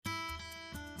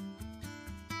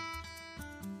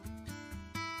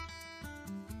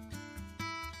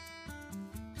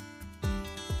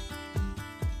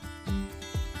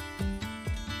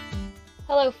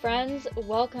Hello, friends.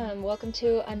 Welcome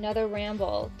to another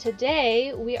ramble.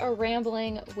 Today we are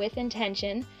rambling with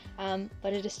intention,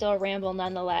 but it is still a ramble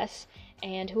nonetheless.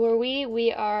 And who are we?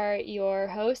 We are your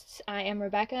hosts. I am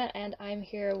Rebecca, and I'm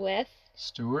here with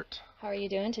Stuart. How are you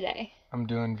doing today? I'm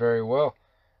doing very well.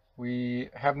 We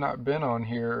have not been on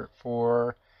here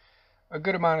for a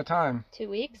good amount of time. 2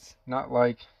 weeks? Not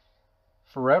like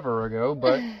forever ago,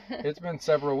 but it's been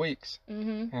several weeks.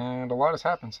 Mm-hmm. And a lot has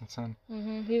happened since then.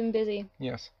 Mm-hmm. We've been busy.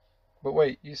 Yes. But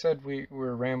wait, you said we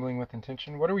were rambling with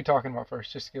intention. What are we talking about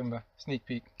first? Just to give them a sneak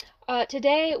peek.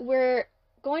 Today we're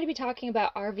going to be talking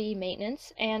about RV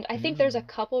maintenance, and I think there's a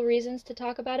couple reasons to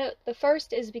talk about it. The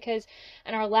first is because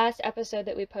in our last episode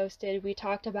that we posted, we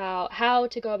talked about how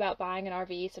to go about buying an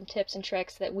RV, some tips and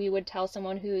tricks that we would tell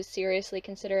someone who is seriously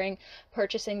considering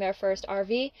purchasing their first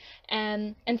RV.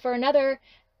 And for another,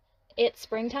 it's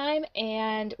springtime,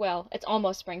 and well, it's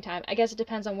almost springtime. I guess it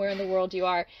depends on where in the world you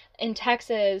are. In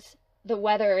Texas, the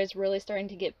weather is really starting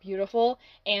to get beautiful,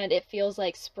 and it feels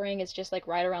like spring is just like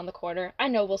right around the corner. I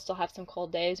know we'll still have some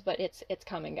cold days, but it's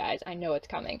coming, guys. I know it's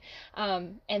coming.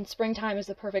 And springtime is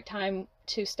the perfect time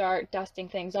to start dusting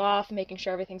things off, making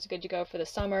sure everything's good to go for the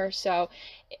summer. So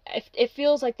it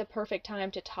feels like the perfect time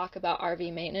to talk about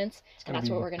RV maintenance, and that's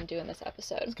what we're going to do in this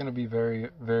episode. It's going to be very,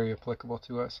 very applicable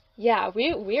to us. Yeah,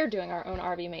 we are doing our own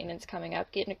RV maintenance coming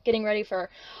up, getting ready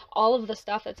for all of the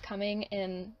stuff that's coming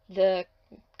in the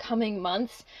coming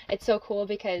months. It's so cool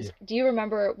because do you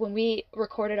remember when we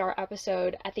recorded our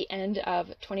episode at the end of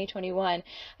 2021,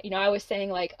 I was saying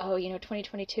like, oh,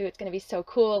 2022, it's going to be so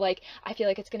cool. Like, I feel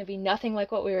like it's going to be nothing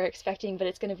like what we were expecting, but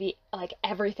it's going to be like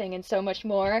everything and so much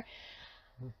more.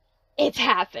 It's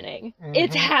happening. Mm-hmm.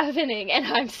 It's happening, and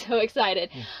I'm so excited.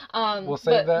 We'll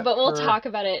save that, but we'll talk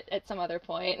about it at some other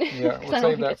point. Yeah, we'll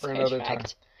save that for another time.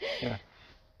 Yeah,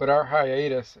 but our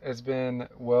hiatus has been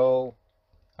well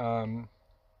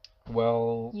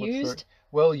used.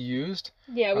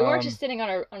 Yeah, we weren't just sitting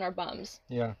on our bums.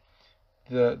 Yeah,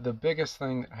 the biggest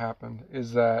thing that happened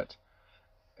is that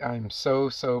I'm so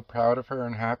proud of her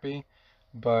and happy,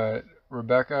 but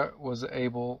Rebecca was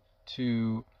able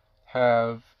to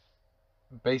have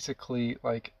basically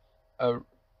like a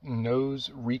nose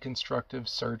reconstructive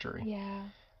surgery. Yeah.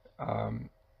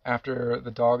 After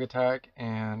the dog attack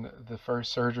and the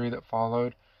first surgery that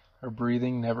followed, her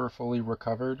breathing never fully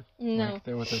recovered. No. Like,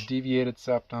 there was a deviated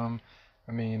septum.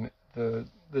 I mean, the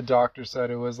doctor said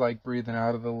it was like breathing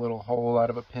out of a little hole out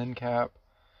of a pen cap.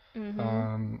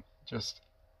 Mm-hmm. Just,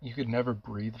 you could never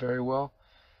breathe very well.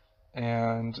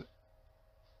 And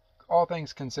all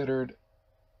things considered,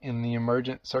 in the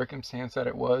emergent circumstance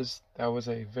that was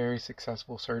a very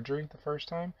successful surgery the first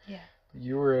time. Yeah.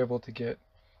 You were able to get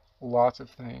lots of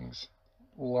things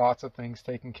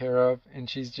taken care of, and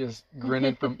she's just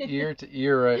grinning from ear to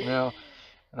ear right now.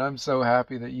 And I'm so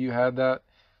happy that you had that.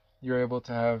 You're able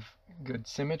to have good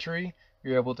symmetry.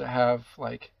 You're able to have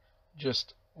like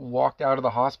just walked out of the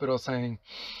hospital saying,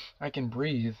 I can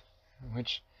breathe,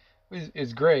 which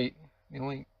is great. The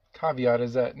only caveat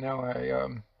is that now I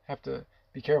have to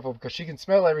be careful because she can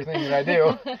smell everything that I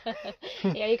do.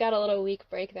 Yeah, you got a little week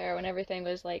break there when everything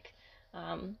was like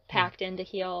packed in to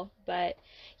heal. But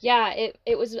yeah,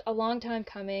 it was a long time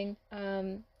coming.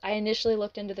 I initially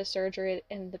looked into the surgery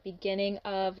in the beginning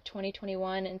of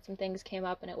 2021, and some things came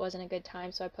up and it wasn't a good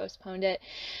time, so I postponed it.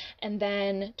 And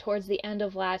then towards the end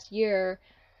of last year,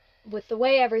 with the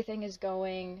way everything is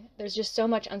going, there's just so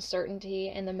much uncertainty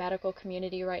in the medical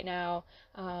community right now,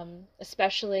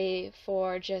 especially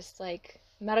for just like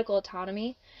medical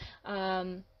autonomy.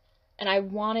 And I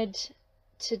wanted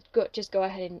to go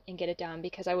ahead and get it done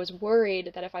because I was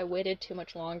worried that if I waited too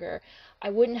much longer, I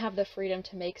wouldn't have the freedom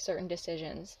to make certain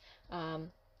decisions.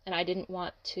 And I didn't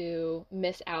want to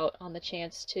miss out on the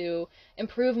chance to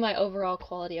improve my overall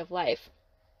quality of life.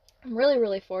 I'm really,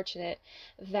 really fortunate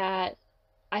that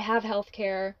I have health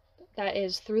care that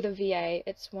is through the VA.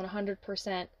 It's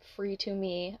 100% free to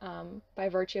me by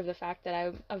virtue of the fact that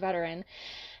I'm a veteran,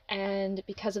 and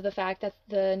because of the fact that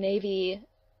the Navy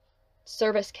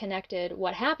service connected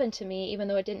what happened to me, even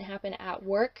though it didn't happen at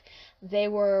work, they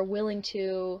were willing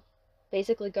to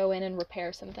basically go in and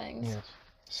repair some things. Yes.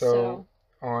 So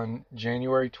on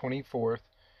January 24th,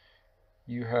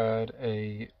 you had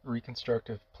a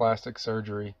reconstructive plastic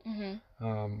surgery.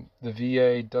 Mm-hmm. The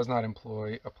VA does not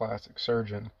employ a plastic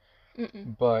surgeon,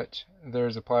 but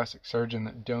there's a plastic surgeon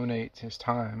that donates his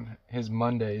time, his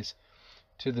Mondays,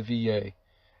 to the VA,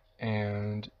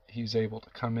 and he's able to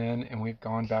come in, and we've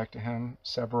gone back to him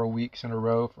several weeks in a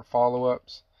row for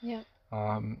follow-ups. Yeah.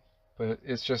 But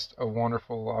it's just a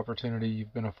wonderful opportunity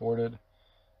you've been afforded.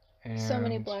 And so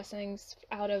many blessings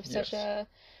out of such a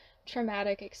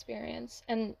traumatic experience.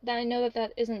 And I know that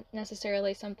that isn't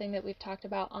necessarily something that we've talked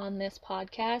about on this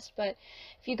podcast, but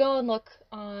if you go and look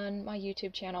on my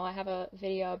YouTube channel, I have a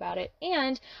video about it.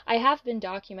 And I have been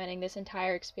documenting this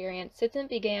entire experience since it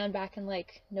began back in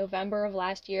like November of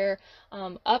last year,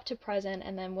 up to present,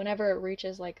 and then whenever it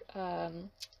reaches like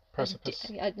Precipice.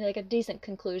 like a decent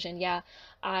conclusion, yeah,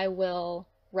 I will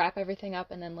wrap everything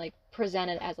up and then like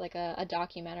present it as like a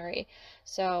documentary.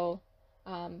 So,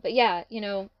 but yeah, you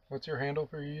know, What's your handle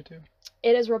for your YouTube?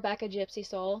 it is Rebecca Gypsy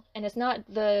Soul, and it's not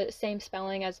the same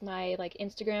spelling as my like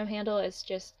Instagram handle. It's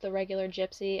just the regular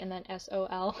Gypsy and then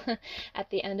SOL at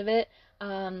the end of it.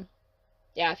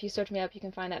 Yeah, if you search me up, you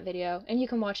can find that video, and you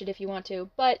can watch it if you want to.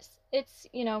 But it's,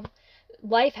 you know,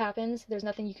 life happens. There's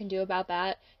nothing you can do about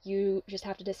that. You just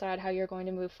have to decide how you're going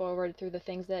to move forward through the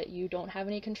things that you don't have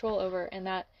any control over, and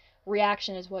that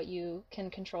reaction is what you can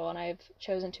control. And I've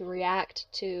chosen to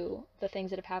react to the things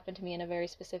that have happened to me in a very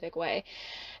specific way.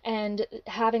 And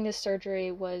having this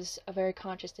surgery was a very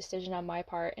conscious decision on my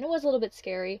part, and it was a little bit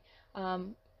scary.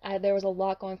 There was a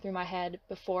lot going through my head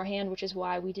beforehand, which is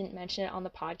why we didn't mention it on the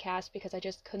podcast, because I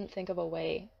just couldn't think of a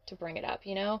way to bring it up,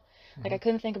 you know? Like I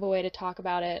couldn't think of a way to talk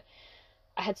about it.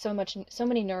 I had so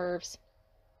many nerves.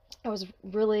 I was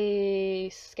really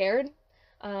scared,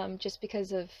 just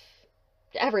because of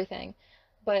everything.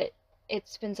 But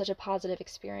it's been such a positive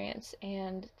experience,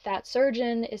 and that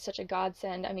surgeon is such a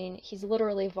godsend. I mean, he's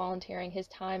literally volunteering his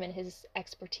time and his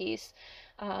expertise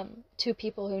to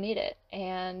people who need it,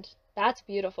 and that's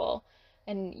beautiful.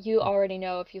 And you already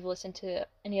know, if you've listened to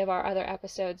any of our other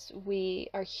episodes, we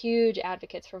are huge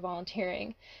advocates for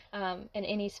volunteering in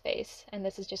any space, and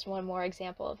this is just one more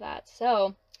example of that.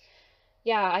 So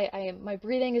yeah, my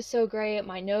breathing is so great.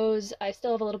 My nose, I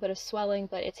still have a little bit of swelling,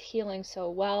 but it's healing so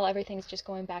well. Everything's just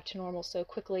going back to normal so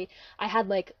quickly. I had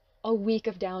like a week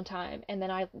of downtime, and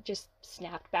then I just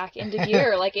snapped back into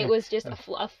gear. Like it was just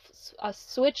a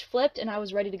switch flipped, and I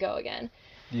was ready to go again.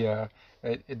 Yeah,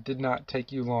 it did not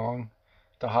take you long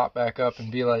to hop back up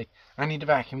and be like, I need to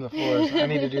vacuum the floors. I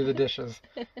need to do the dishes.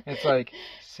 It's like,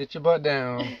 sit your butt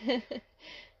down,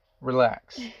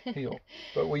 relax, heal.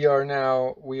 But we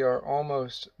are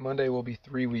almost, Monday will be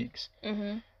 3 weeks.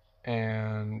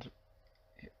 And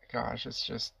gosh,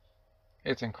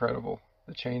 it's incredible.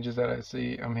 The changes that I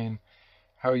see. I mean,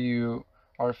 how you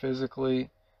are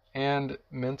physically and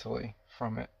mentally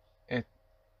from it.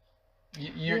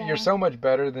 You're so much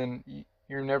better than, you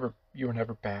were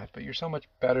never bad, but you're so much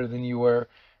better than you were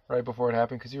right before it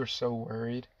happened, because you were so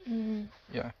worried.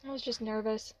 Yeah. I was just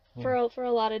nervous for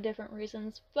a lot of different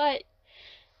reasons, but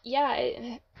yeah,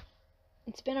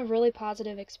 it's been a really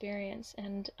positive experience,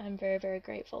 and I'm very, very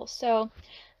grateful. So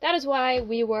that is why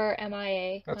we were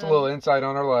MIA. That's a little insight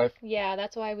on our life. Yeah,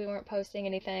 that's why we weren't posting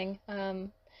anything.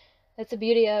 That's the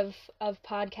beauty of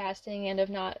podcasting, and of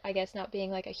not being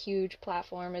like a huge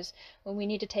platform, is when we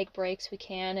need to take breaks, we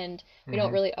can, and we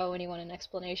don't really owe anyone an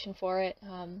explanation for it.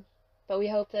 But we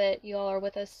hope that you all are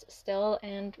with us still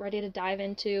and ready to dive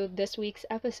into this week's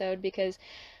episode, because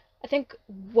I think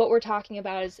what we're talking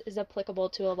about is applicable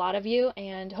to a lot of you,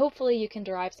 and hopefully you can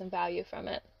derive some value from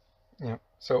it. Yeah.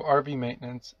 So RV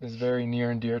maintenance is very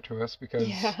near and dear to us, because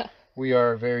we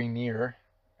are very near,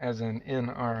 as in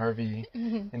our RV,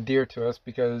 and dear to us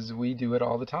because we do it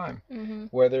all the time.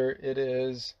 Whether it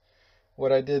is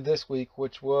what I did this week,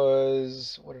 which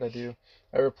was, what did I do?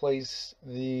 I replaced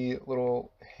the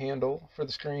little handle for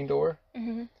the screen door,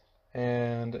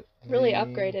 and really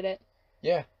upgraded it.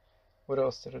 Yeah. What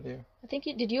else did I do? I think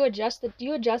you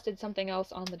adjusted something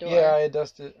else on the door. Yeah, I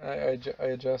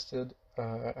adjusted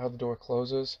how the door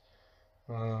closes,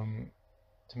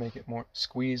 to make it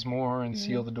squeeze more and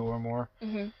seal the door more.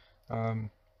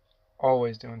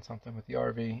 Always doing something with the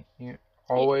RV.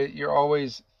 You're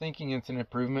always thinking it's an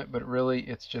improvement, but really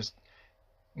it's just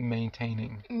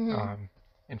maintaining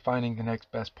and finding the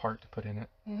next best part to put in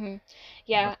it.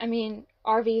 Yeah, I mean,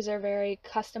 RVs are very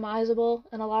customizable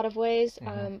in a lot of ways,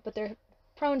 but they're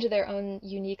prone to their own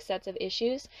unique sets of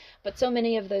issues. But so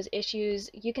many of those issues,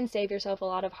 you can save yourself a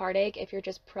lot of heartache if you're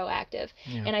just proactive.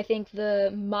 And I think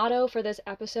the motto for this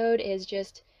episode is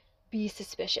just be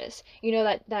suspicious. You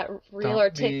know, that real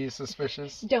Don't be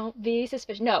suspicious. Don't be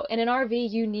suspicious. No, in an RV,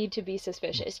 you need to be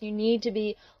suspicious. You need to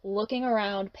be looking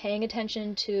around, paying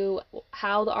attention to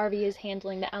how the RV is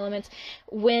handling the elements.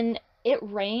 When it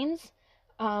rains,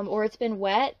 or it's been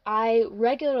wet, I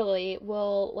regularly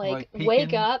will like Like wake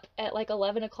peeking. up at like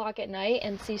 11 o'clock at night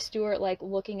and see Stuart like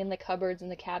looking in the cupboards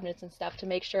and the cabinets and stuff to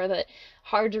make sure that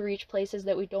hard to reach places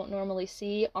that we don't normally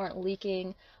see aren't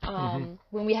leaking. Hmm.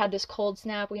 When we had this cold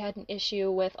snap, we had an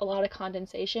issue with a lot of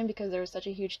condensation because there was such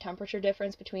a huge temperature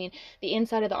difference between the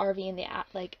inside of the RV and the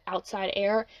like outside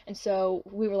air, and so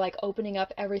we were like opening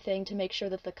up everything to make sure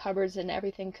that the cupboards and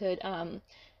everything could Dehumidify.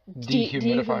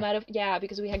 dehumidify. Yeah,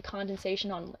 because we had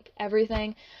condensation on like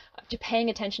everything. Paying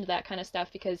attention to that kind of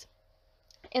stuff because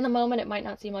in the moment it might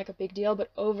not seem like a big deal,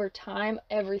 but over time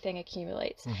everything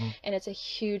accumulates, Hmm. and it's a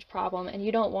huge problem. And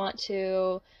you don't want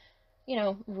to,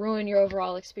 ruin your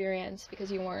overall experience because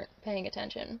you weren't paying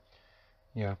attention.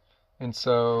 Yeah. And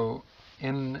so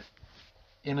in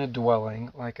in a dwelling,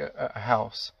 like a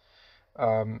house,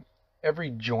 um, every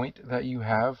joint that you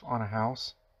have on a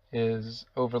house is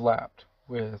overlapped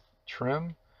with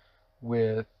trim,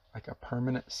 with like a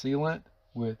permanent sealant,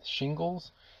 with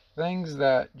shingles, things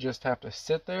that just have to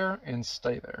sit there and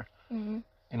stay there. Mm-hmm.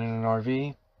 And in an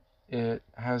RV, it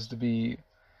has to be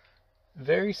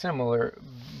very similar,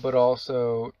 but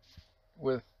also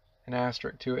with an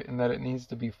asterisk to it in that it needs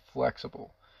to be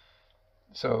flexible.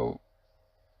 So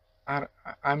I,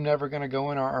 I'm never going to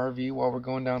go in our RV while we're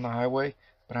going down the highway,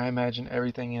 but I imagine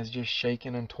everything is just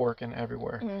shaking and torquing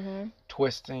everywhere, Mm-hmm.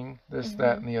 twisting this,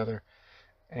 that, Mm-hmm. and the other.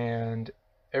 And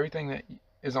everything that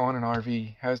is on an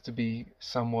RV has to be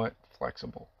somewhat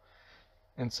flexible.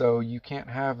 And so you can't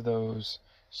have those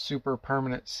super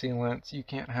permanent sealants. You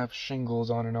can't have shingles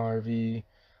on an RV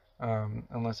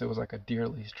unless it was like a deer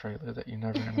lease trailer that you're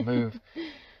never going to move.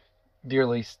 Deer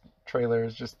lease trailer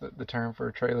is just the term for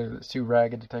a trailer that's too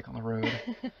ragged to take on the road.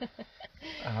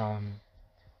 Um,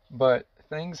 but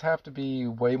things have to be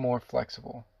way more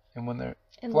flexible. And when they're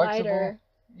And flexible, lighter.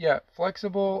 yeah,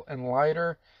 flexible and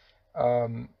lighter,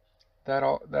 um, that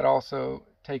also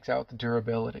takes out the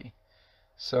durability.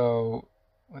 So,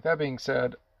 with that being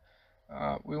said,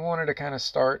 we wanted to kind of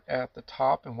start at the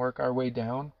top and work our way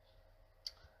down.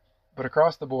 But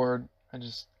across the board,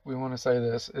 we want to say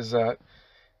this is that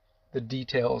the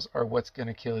details are what's going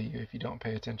to kill you if you don't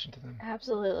pay attention to them.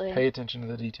 Absolutely. Pay attention to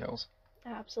the details.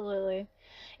 Absolutely.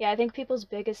 Yeah, I think people's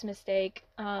biggest mistake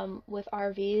with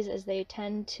RVs is they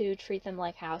tend to treat them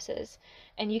like houses.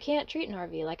 And you can't treat an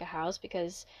RV like a house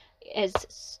because, as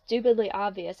stupidly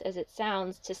obvious as it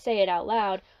sounds to say it out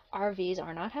loud, RVs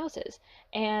are not houses.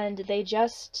 And they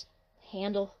just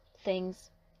handle things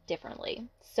differently.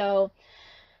 So,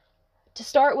 to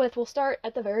start with, we'll start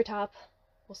at the very top.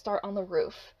 We'll start on the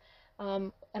roof.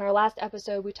 In our last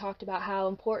episode, we talked about how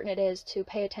important it is to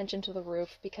pay attention to the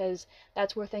roof because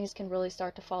that's where things can really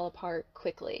start to fall apart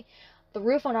quickly. The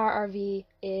roof on our RV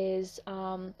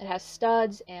it has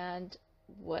studs and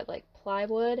what, like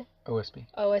plywood, OSB.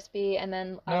 OSB, and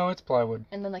then No, it's plywood.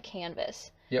 the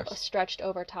canvas Yes. stretched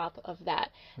over top of that.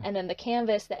 And then the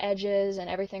canvas, the edges, and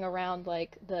everything around,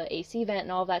 like the AC vent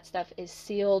and all that stuff, is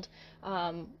sealed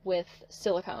with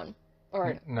silicone.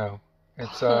 Or No,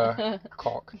 it's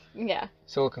caulk. yeah,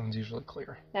 Silicone's usually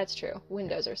clear. that's true. Yeah,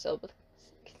 Windows are sealed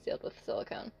with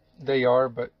silicone. they are,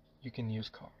 but you can use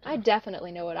caulk I too.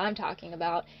 definitely know what I'm talking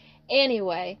about.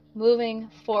 Anyway, moving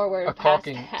A forward past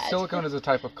caulking that. silicone is a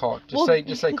type of caulk. Well,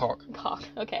 Just say caulk. caulk.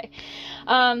 Okay.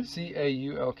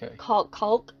 CAULK.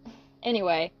 Caulk.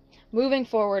 Anyway, moving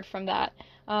forward from that,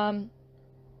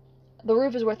 the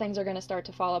roof is where things are going to start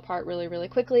to fall apart really, really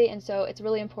quickly, and so it's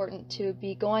really important to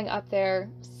be going up there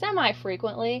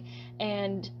semi-frequently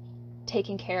and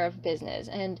taking care of business.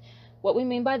 And what we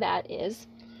mean by that is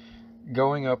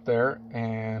Going up there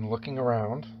and looking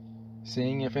around,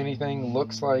 seeing if anything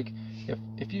looks like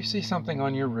if you see something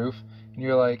on your roof and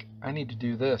you're like, I need to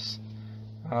do this.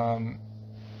 Um,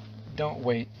 don't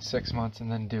wait 6 months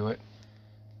and then do it.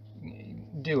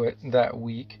 Do it that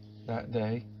week, that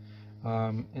day.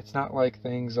 It's not like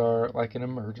things are like an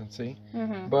emergency,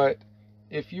 but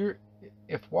if you're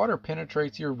if water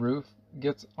penetrates your roof,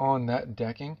 gets on that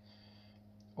decking,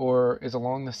 or is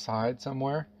along the side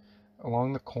somewhere,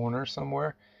 along the corner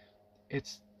somewhere,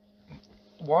 it's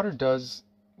water does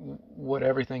what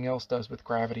everything else does with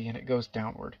gravity, and it goes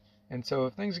downward. And so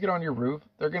if things get on your roof,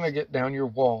 they're going to get down your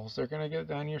walls, they're going to get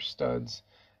down your studs,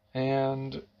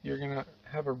 and you're going to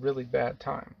have a really bad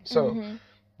time. So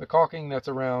the caulking that's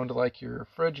around like your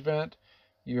fridge vent,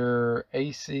 your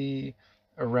AC,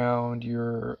 around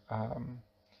your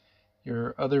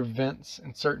other vents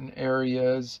in certain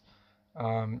areas,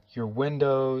 your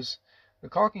windows, the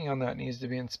caulking on that needs to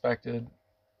be inspected,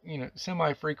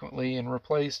 semi-frequently and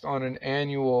replaced on an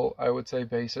annual, I would say,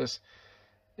 basis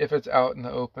if it's out in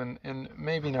the open, and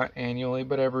maybe not annually,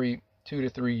 but every 2 to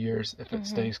 3 years if it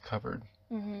stays covered.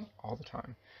 Mm-hmm. all the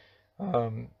time.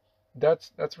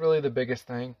 That's really the biggest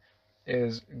thing,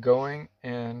 is going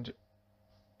and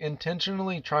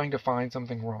intentionally trying to find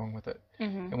something wrong with it.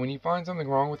 Mm-hmm. And when you find something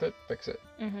wrong with it, fix it.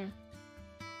 Mm-hmm.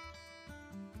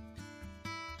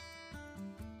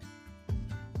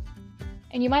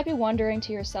 And you might be wondering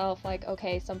to yourself, like,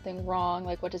 okay, something wrong,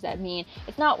 like, what does that mean?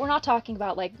 We're not talking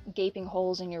about like gaping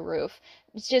holes in your roof.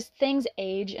 It's just things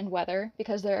age and weather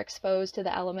because they're exposed to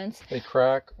the elements. They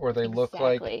crack, or they look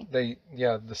like Exactly.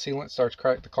 the sealant starts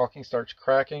crack, the caulking starts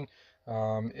cracking.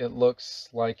 It looks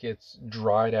like it's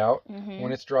dried out. Mm-hmm.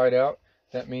 When it's dried out,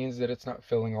 that means that it's not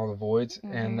filling all the voids,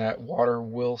 Mm-hmm. and that water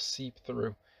will seep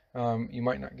through. You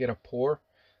might not get a pour,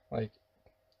 like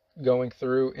going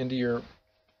through into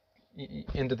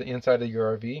the inside of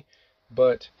your RV,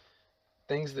 but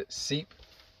things that seep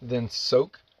then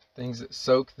soak, things that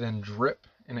soak then drip,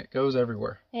 and it goes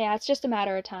everywhere. Yeah, it's just a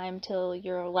matter of time till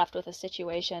you're left with a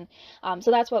situation.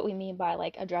 So that's what we mean by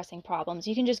like addressing problems.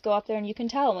 You can just go up there and you can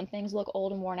tell when things look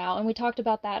old and worn out. And we talked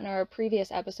about that in our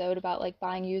previous episode about like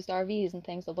buying used RVs and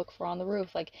things to look for on the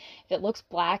roof. Like if it looks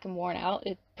black and worn out,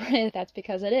 that's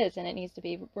because it is and it needs to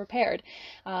be repaired.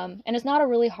 And it's not a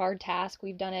really hard task.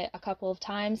 We've done it a couple of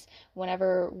times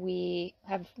whenever we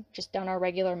have just done our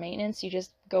regular maintenance. You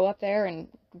just go up there and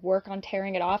work on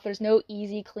tearing it off. There's no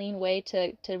easy, clean way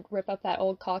to rip up that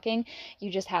old caulking. You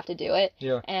just have to do it.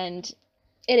 Yeah. And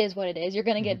it is what it is. You're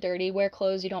gonna get Mm-hmm. dirty. Wear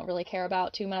clothes you don't really care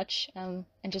about too much, and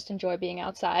just enjoy being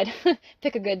outside.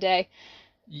 Pick a good day.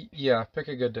 Yeah, pick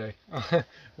a good day.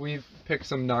 We've picked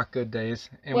some not good days,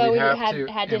 and Well, we we have to.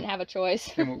 didn't have a choice.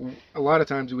 And a lot of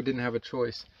times we didn't have a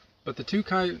choice. But the two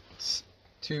kinds,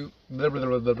 blah, blah,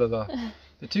 blah, blah, blah, blah.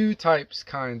 The two kinds.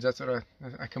 That's what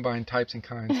I combine types and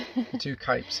kinds. The two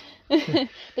types. The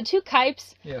two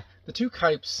Kipes. Yeah, the two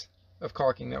types of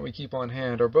caulking that we keep on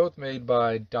hand are both made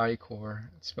by Dicor.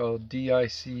 It's spelled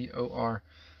Dicor.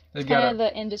 They've got Kind of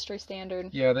the industry standard.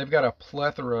 Yeah, they've got a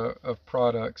plethora of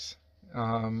products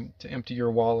to empty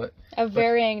your wallet. Of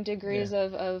varying degrees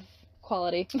of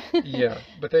quality. Yeah,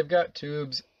 but they've got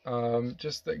tubes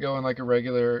just that go in like a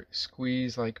regular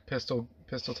squeeze, like pistol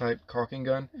type caulking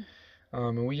gun.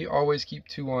 And we always keep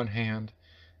two on hand.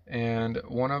 And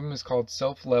one of them is called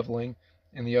self-leveling,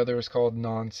 and the other is called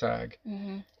non-sag.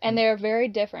 Mm-hmm. And they're very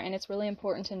different, and it's really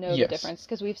important to know Yes. the difference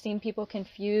because we've seen people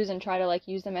confuse and try to like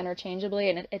use them interchangeably,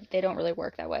 and they don't really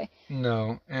work that way.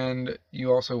 No, and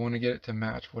you also want to get it to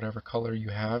match whatever color you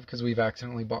have, because we've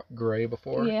accidentally bought gray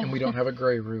before, Yeah. and we don't have a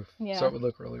gray roof, Yeah. so it would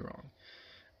look really wrong.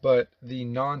 But the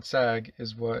non-sag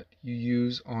is what you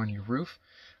use on your roof.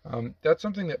 That's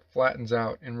something that flattens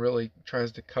out and really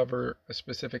tries to cover a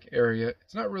specific area.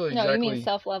 It's not really No, exactly. you mean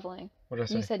self-leveling. What did I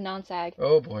say? You said non-sag.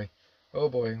 Oh boy,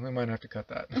 we might have to cut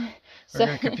that. We're So,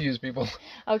 gonna confuse people.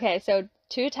 okay, so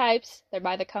two types. They're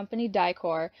by the company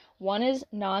Dicor. One is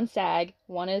non-sag.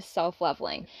 One is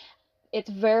self-leveling.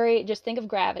 It's very, just think of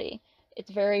gravity.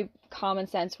 It's very common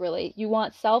sense, really. You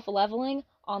want self-leveling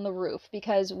on the roof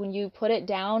because when you put it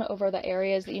down over the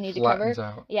areas that you need to cover, Flattens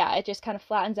out. yeah, it just kind of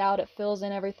flattens out. It fills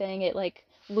in everything. It like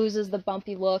loses the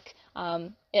bumpy look.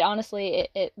 It honestly,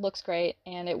 it looks great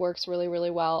and it works really,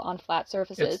 really well on flat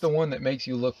surfaces. It's the one that makes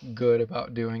you look good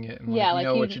about doing it, and like, Yeah, you like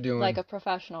know you what you're doing. like a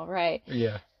professional, right?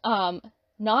 Yeah.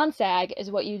 Non-sag is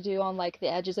what you do on like the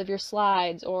edges of your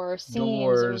slides or seams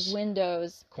Doors, or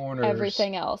windows, corners.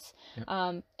 everything else.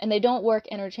 Yep. And they don't work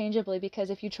interchangeably because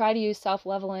if you try to use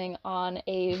self-leveling on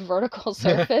a vertical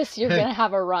surface, you're gonna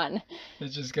have a run.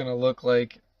 It's just gonna look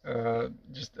like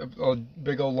just a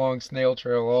big old long snail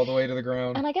trail all the way to the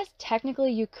ground. And I guess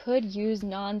technically you could use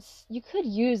non-sag,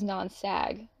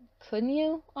 couldn't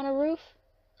you, on a roof?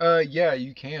 Yeah,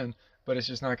 you can, but it's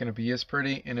just not gonna be as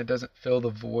pretty, and it doesn't fill the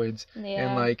voids Yeah.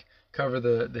 and like cover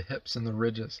the hips and the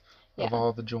ridges of Yeah.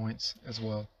 all the joints as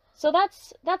well. So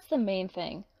that's the main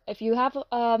thing. If you have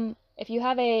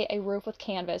a roof with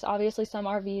canvas, obviously some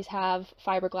RVs have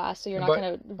fiberglass, so you're not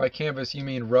gonna. By canvas, you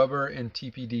mean rubber and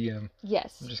TPDM.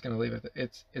 Yes. I'm just gonna leave it.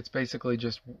 It's basically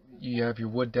just you have your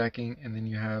wood decking, and then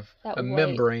you have That a white-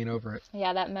 membrane over it.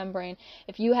 Yeah, that membrane.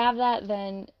 If you have that,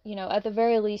 then, at the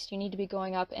very least, you need to be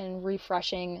going up and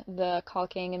refreshing the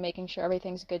caulking and making sure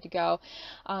everything's good to go.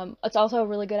 It's also a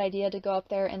really good idea to go up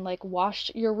there and like wash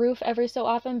your roof every so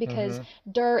often because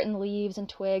dirt and leaves and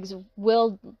twigs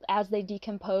will, as they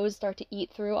decompose, start to eat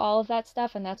through all of that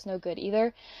stuff, and that's no good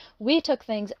either. We took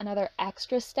things another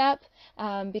extra step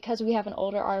because we have an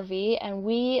older RV, and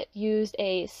we used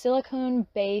a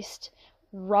silicone-based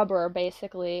rubber,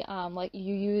 basically, like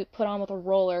you put on with a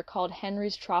roller, called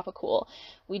Henry's Tropicool.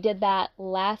 We did that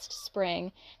last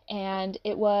spring, and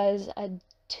it was a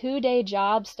 2-day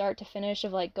job start to finish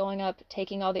of like going up,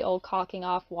 taking all the old caulking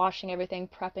off, washing everything,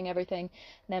 prepping everything,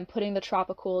 and then putting the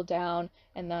Tropicool down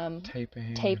and then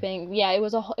Taping. taping. Yeah, it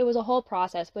was a whole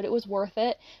process, but it was worth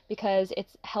it because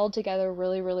it's held together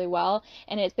really, really well,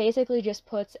 and it basically just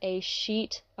puts a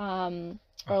sheet A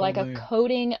or whole like a new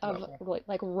coating of level.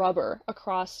 like rubber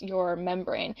across your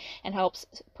membrane and helps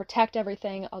protect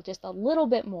everything just a little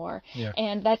bit more. Yeah.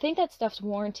 And I think that stuff's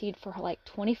warranted for like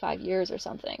 25 years or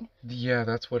something. Yeah,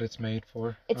 that's what it's made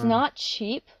for. It's not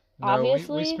cheap, No, we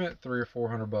obviously, spent 300 or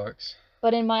 400 bucks.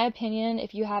 but in my opinion,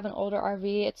 if you have an older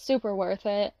RV, it's super worth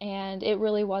it, and it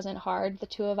really wasn't hard. The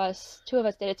two of us did.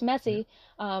 It's Yeah. messy,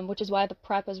 which is why the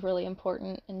prep is really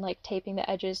important and like taping the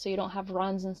edges so you don't have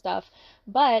runs and stuff.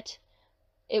 But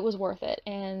it was worth it.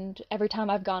 And every time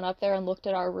I've gone up there and looked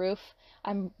at our roof,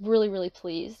 I'm really, really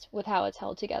pleased with how it's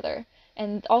held together.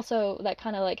 And also, that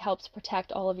kind of like helps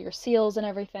protect all of your seals and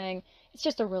everything. It's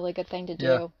just a really good thing to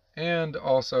Yeah. do. And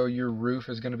also your roof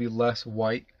is going to be less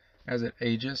white as it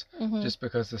ages Mhm. just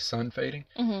because the sun fading.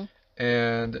 Mhm.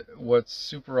 And what's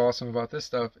super awesome about this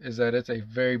stuff is that it's a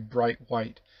very bright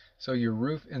white. So your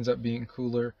roof ends up being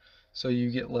cooler, so you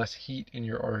get less heat in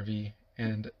your RV.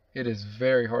 And it is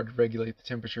very hard to regulate the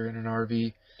temperature in an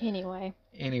RV Anyway,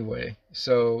 anyway.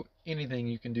 So anything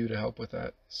you can do to help with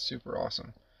that is super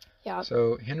awesome. yeah.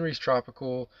 So Henry's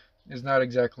Tropicool is not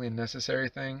exactly a necessary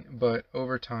thing, but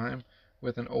over time,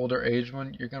 with an older age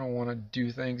one, you're going to want to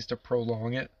do things to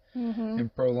prolong it Mhm.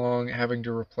 and prolong having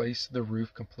to replace the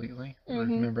roof completely, roof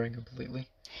Mhm. membrane completely.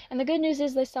 And the good news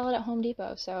is they sell it at Home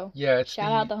Depot, so Yeah,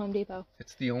 shout out the Home Depot.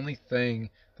 it's the only thing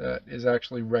that is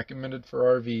actually recommended for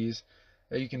RVs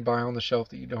that you can buy on the shelf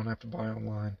that you don't have to buy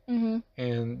online. Mhm.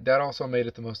 And that also made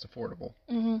it the most affordable.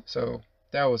 Mhm. So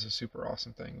that was a super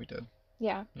awesome thing we did.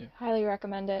 Yeah, Yeah. highly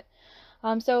recommend it.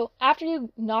 So after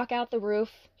you knock out the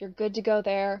roof, you're good to go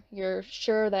there. You're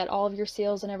sure that all of your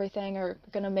seals and everything are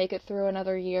going to make it through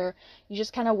another year. You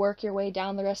just kind of work your way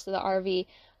down the rest of the RV.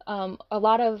 A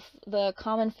lot of the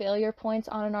common failure points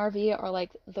on an RV are like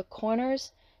the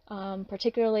corners,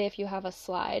 particularly if you have a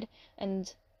slide.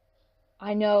 And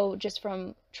I know just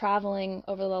from traveling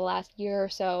over the last year or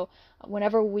so,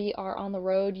 whenever we are on the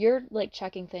road, you're like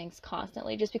checking things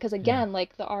constantly just because, Yeah. again,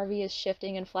 like the RV is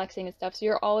shifting and flexing and stuff. So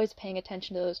you're always paying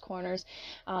attention to those corners.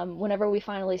 Whenever we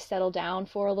finally settle down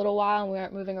for a little while and we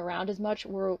aren't moving around as much,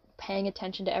 we're paying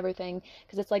attention to everything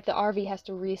because it's like the RV has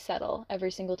to resettle every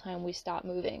single time we stop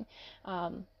moving.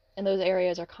 And those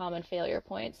areas are common failure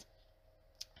points.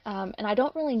 And I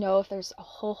don't really know if there's a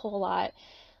whole lot.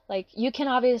 Like you can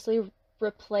obviously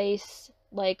replace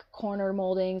like corner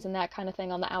moldings and that kind of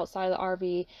thing on the outside of the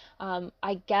RV.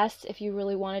 I guess if you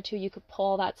really wanted to, you could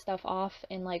pull that stuff off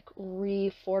and like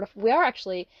refortify. We are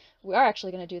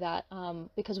actually going to do that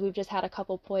because we've just had a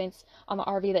couple points on the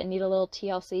RV that need a little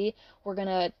TLC. We're going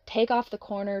to take off the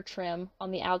corner trim on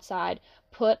the outside,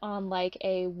 put on like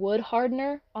a wood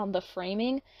hardener on the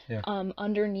framing Yeah.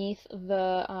 underneath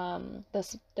the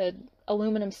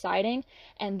aluminum siding,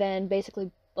 and then basically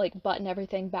like button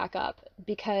everything back up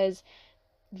because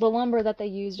the lumber that they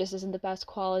use just isn't the best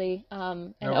quality.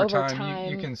 And Over over time,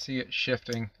 you time, can see it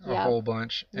shifting a yeah, whole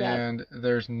bunch, yeah, and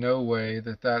there's no way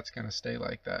that that's going to stay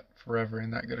like that forever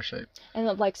in that good a shape.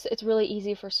 and like it's really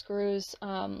easy for screws,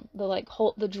 the like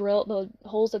hole, the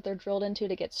holes that they're drilled into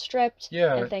to get stripped,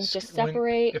 Yeah, and things just when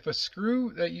separate. if a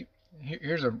screw that you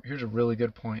here's a really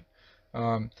good point.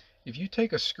 Um, if you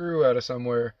take a screw out of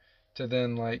somewhere to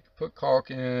then like put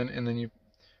caulk in, and then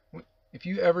if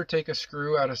you ever take a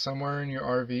screw out of somewhere in your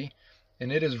RV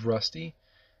and it is rusty,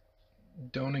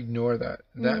 don't ignore that.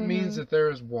 That means Mhm. that there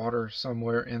is water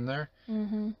somewhere in there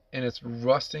Mhm. and it's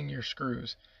rusting your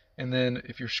screws. And then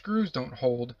if your screws don't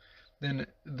hold, then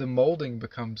the molding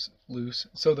becomes loose,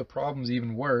 so the problem's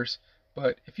even worse.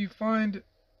 But if you find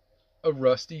a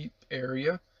rusty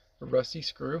area, a rusty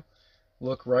screw,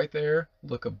 look right there,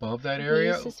 look above that Be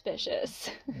area,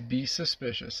 suspicious. be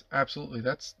suspicious. Absolutely,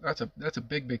 that's a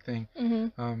big thing.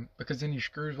 Mhm. Because then your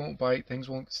screws won't bite, things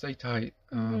won't stay tight.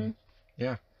 Mhm.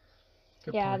 Yeah,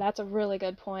 good Yeah, point. that's a really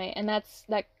good point. And that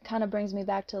kind of brings me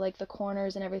back to like the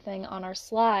corners and everything on our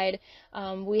slide.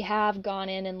 We have gone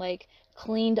in and like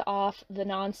cleaned off the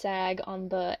non-sag on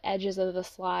the edges of the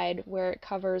slide where it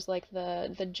covers like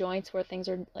the joints where things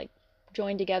are like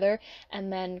joined together,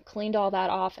 and then cleaned all that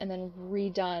off and then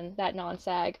redone that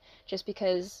non-sag just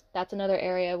because that's another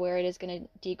area where it is going to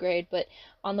degrade. But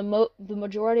on the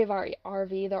majority of our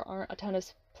RV, there aren't a ton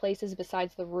of places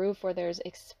besides the roof where there's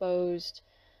exposed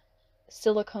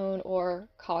silicone or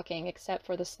caulking except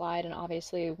for the slide and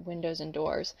obviously windows and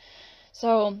doors.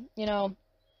 So,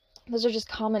 those are just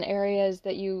common areas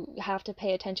that you have to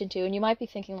pay attention to. And you might be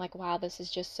thinking like, wow, this is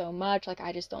just so much. Like,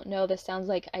 I just don't know. This sounds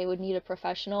like I would need a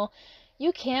professional.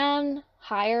 You can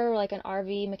hire like an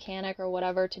RV mechanic or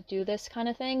whatever to do this kind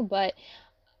of thing, but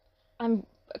I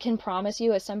can promise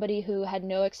you, as somebody who had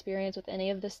no experience with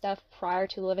any of this stuff prior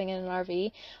to living in an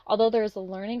RV, although there's a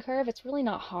learning curve, it's really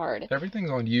not hard. Everything's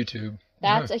on YouTube.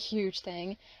 That's a huge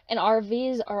thing. And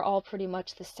RVs are all pretty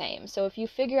much the same. So if you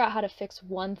figure out how to fix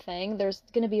one thing, there's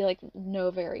going to be like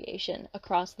no variation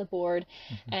across the board.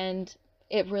 Mhm. And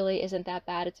it really isn't that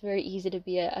bad. It's very easy to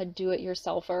be a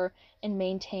do-it-yourselfer and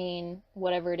maintain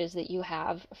whatever it is that you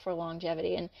have for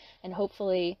longevity. And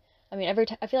hopefully, I mean,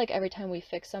 I feel like every time we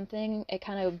fix something, it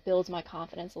kind of builds my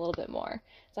confidence a little bit more.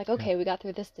 It's like, Yeah. okay, we got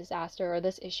through this disaster or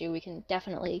this issue, we can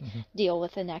definitely deal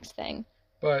with the next thing.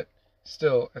 But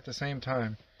still, at the same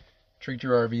time, treat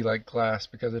your RV like glass,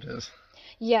 because it is.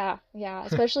 Yeah, yeah,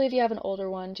 especially if you have an older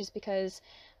one, just because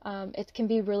it can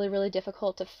be really, really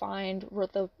difficult to find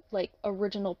the like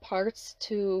original parts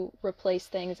to replace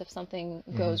things if something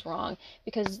goes wrong.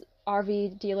 Because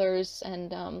RV dealers and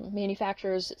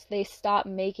manufacturers, they stop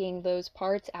making those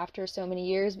parts after so many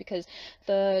years because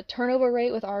the turnover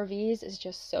rate with RVs is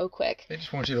just so quick. They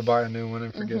just want you to buy a new one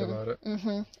and forget about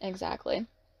it. Exactly.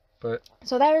 But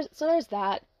so there's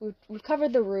that. We've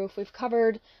covered the roof. We've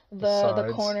covered the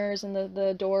sides. corners and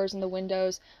the doors and the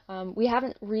windows. We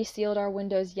haven't resealed our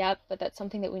windows yet, but that's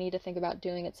something that we need to think about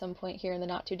doing at some point here in the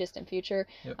not too distant future,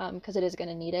 because it is going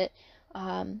to need it.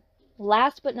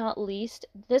 Last but not least,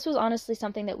 this was honestly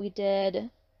something that we did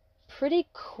pretty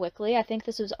quickly. I think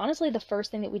this was honestly the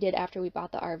first thing that we did after we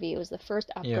bought the RV. It was the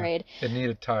first upgrade. Yeah, it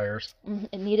needed tires.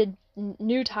 It needed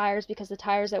new tires because the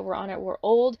tires that were on it were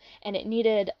old, and it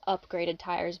needed upgraded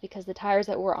tires because the tires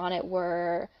that were on it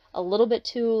were a little bit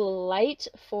too light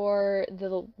for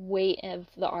the weight of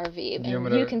the RV.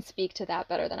 And you can speak to that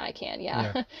better than I can.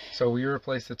 Yeah. So we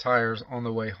replaced the tires on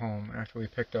the way home after we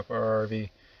picked up our RV.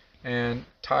 And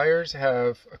tires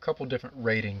have a couple different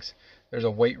ratings. There's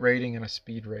a weight rating and a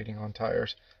speed rating on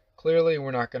tires. Clearly, we're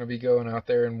not going to be going out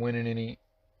there and winning any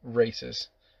races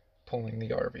pulling the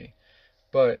RV.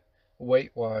 But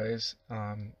weight-wise,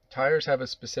 tires have a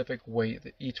specific weight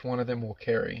that each one of them will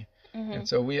carry. And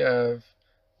so we have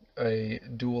a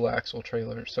dual axle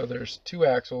trailer. So there's 2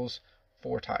 axles,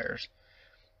 4 tires.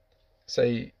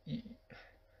 Say,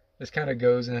 this kind of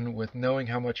goes in with knowing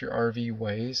how much your RV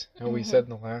weighs. How we said in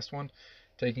the last one,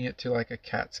 taking it to like a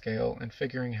CAT scale and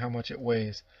figuring how much it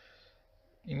weighs.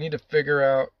 You need to figure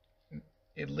out,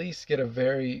 at least get a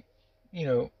very,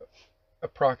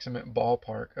 approximate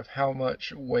ballpark of how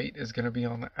much weight is going to be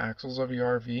on the axles of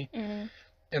your RV.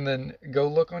 And then go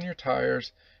look on your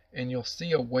tires and you'll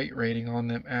see a weight rating on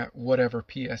them at whatever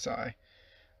PSI.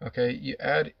 Okay, you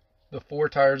add the 4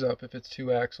 tires up if it's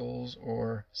 2 axles,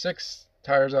 or 6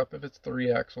 tires up if it's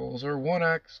 3 axles, or 1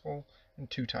 axle and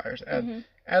 2 tires.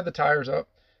 Add the tires up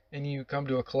and you come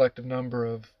to a collective number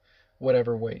of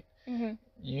whatever weight. You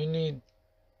need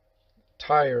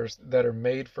tires that are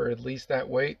made for at least that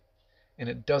weight, and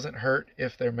it doesn't hurt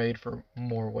if they're made for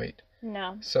more weight.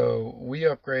 No. So we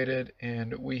upgraded,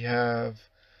 and we have,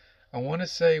 I want to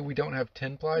say we don't have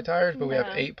 10-ply tires, but we have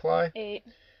 8-ply. 8.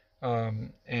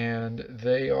 And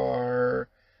they are,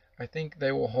 I think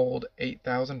they will hold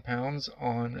 8,000 pounds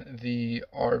on the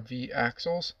RV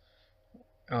axles.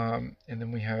 And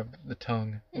then we have the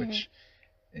tongue, which,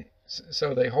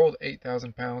 so they hold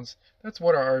 8,000 pounds. That's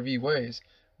what our RV weighs,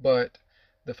 but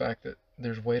the fact that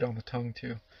there's weight on the tongue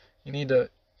too. You need to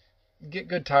get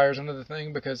good tires under the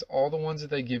thing, because all the ones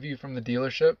that they give you from the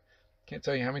dealership, can't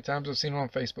tell you how many times I've seen them on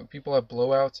Facebook. People have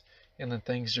blowouts and then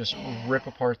things just rip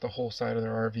apart the whole side of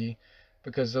their RV,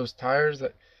 because those tires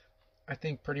that, I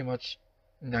think pretty much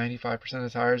 95% of the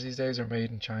tires these days are made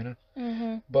in China.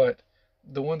 But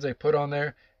the ones they put on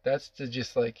there, that's to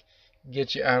just like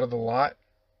get you out of the lot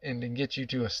and then get you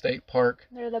to a state park.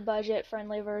 They're the budget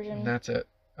friendly version. And that's it.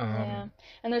 Yeah,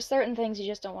 and there's certain things you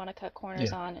just don't want to cut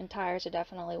corners on, and tires are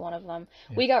definitely one of them.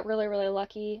 We got really, really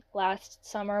lucky last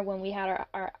summer when we had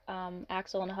our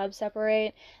axle and hub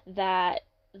separate, that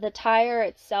the tire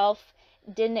itself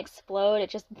didn't explode. It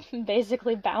just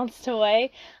basically bounced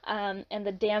away, and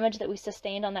the damage that we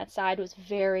sustained on that side was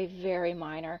very, very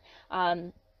minor.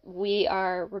 We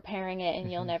are repairing it,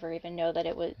 and you'll never even know that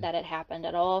it happened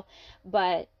at all.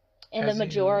 But in the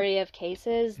majority of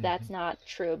cases, that's not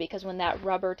true, because when that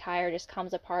rubber tire just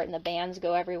comes apart and the bands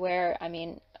go everywhere, I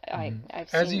mean, I've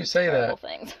seen as you say terrible that,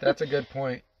 things. That's a good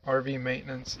point. RV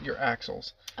maintenance, your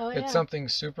axles. Oh, yeah. It's something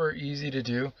super easy to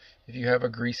do. If you have a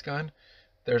grease gun,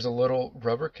 there's a little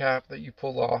rubber cap that you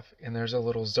pull off, and there's a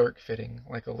little Zerk fitting,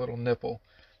 like a little nipple.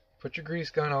 Put your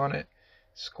grease gun on it,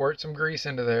 squirt some grease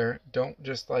into there. Don't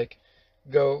just like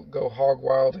go hog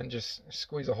wild and just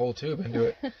squeeze a whole tube into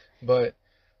it, but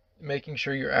making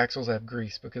sure your axles have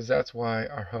grease, because that's why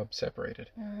our hub separated.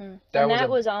 That And was that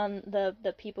a was on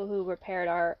the people who repaired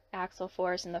our axle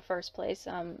for us in the first place.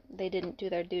 They didn't do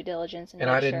their due diligence and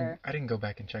and make sure. I didn't go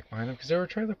back and check mine because they were a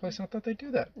trailer place and I thought they'd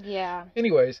do that. Yeah.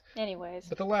 Anyways, Anyways.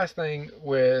 but the last thing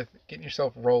with getting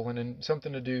yourself rolling and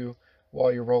something to do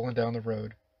while you're rolling down the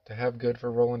road, to have good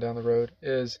for rolling down the road,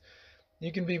 is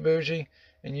you can be bougie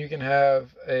and you can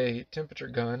have a temperature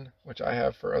gun, which I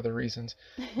have for other reasons,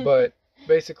 but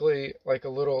basically like a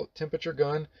little temperature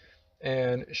gun,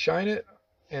 and shine it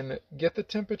and get the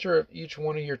temperature of each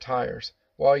one of your tires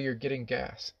while you're getting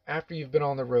gas, after you've been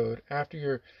on the road, after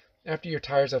your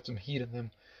tires have some heat in them.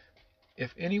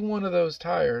 If any one of those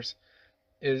tires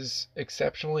is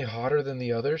exceptionally hotter than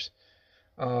the others,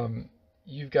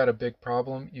 you've got a big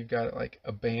problem. You've got like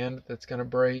a band that's going to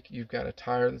break. You've got a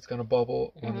tire that's going to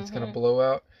bubble, one that's going to blow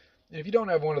out. And if you don't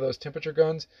have one of those temperature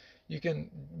guns, you can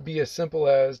be as simple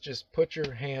as just put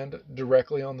your hand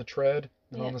directly on the tread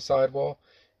and on the sidewall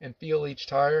and feel each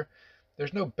tire.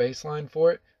 There's no baseline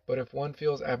for it, but if one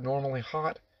feels abnormally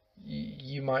hot,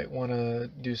 you might want to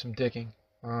do some digging.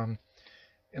 And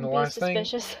the last thing,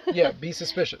 be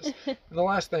suspicious. And the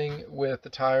last thing with the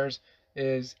tires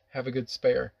is have a good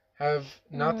spare. Have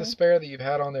not the spare that you've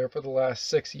had on there for the last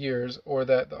 6 years, or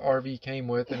that the RV came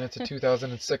with and it's a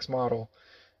 2006 model.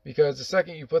 Because the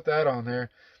second you put that on there,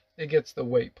 it gets the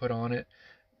weight put on it.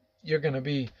 You're going to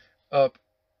be up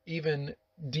even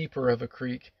deeper of a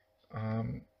creek,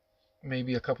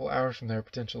 maybe a couple hours from there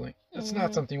potentially. That's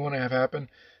not something you want to have happen.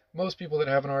 Most people that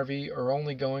have an RV are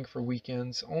only going for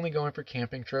weekends, only going for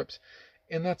camping trips,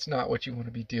 and that's not what you want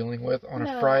to be dealing with on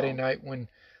a Friday night when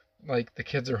like the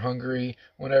kids are hungry,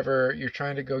 whenever you're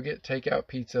trying to go get takeout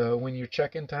pizza, when your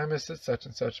check-in time is at such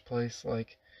and such place.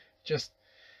 Like, just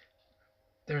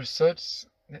there's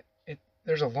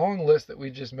a long list that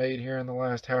we just made here in the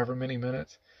last however many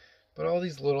minutes, but all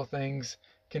these little things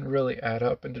can really add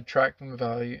up and detract from the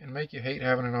value and make you hate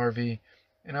having an RV.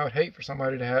 And I would hate for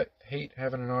somebody to hate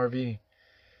having an RV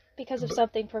because of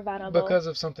something preventable. Because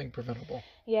of something preventable.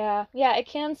 Yeah, it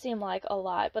can seem like a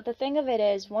lot, but the thing of it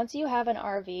is, once you have an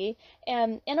RV,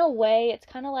 and in a way, it's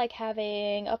kind of like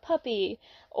having a puppy,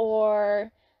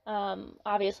 or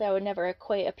obviously I would never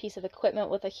equate a piece of equipment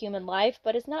with a human life,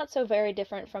 but it's not so very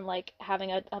different from like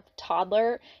having a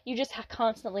toddler. You just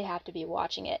constantly have to be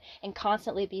watching it and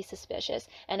constantly be suspicious.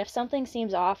 And if something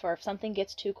seems off, or if something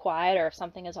gets too quiet, or if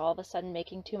something is all of a sudden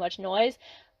making too much noise,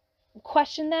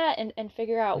 question that and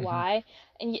figure out why.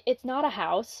 And it's not a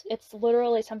house, it's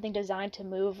literally something designed to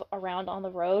move around on the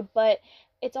road, but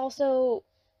it's also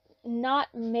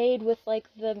not made with like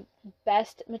the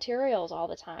best materials all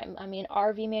the time. I mean,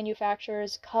 RV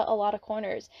manufacturers cut a lot of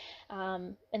corners,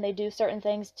 and they do certain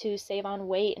things to save on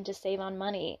weight and to save on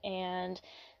money, and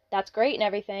that's great and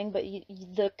everything, but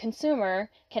the consumer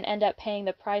can end up paying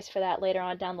the price for that later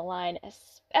on down the line,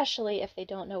 especially if they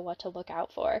don't know what to look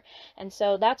out for. And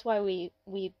so that's why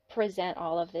we present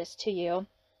all of this to you.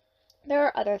 There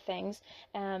are other things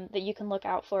that you can look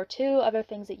out for too, other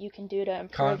things that you can do to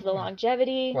improve the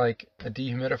longevity. Like a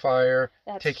dehumidifier,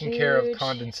 taking care of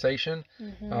condensation,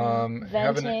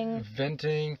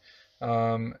 venting,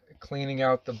 cleaning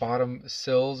out the bottom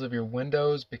sills of your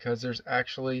windows, because there's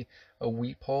actually a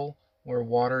weep hole where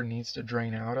water needs to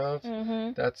drain out of.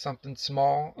 That's something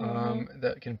small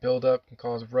that can build up and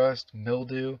cause rust,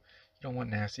 mildew. You don't want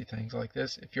nasty things like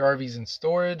this. If your RV's in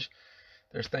storage,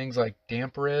 there's things like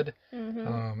damp rid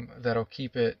that'll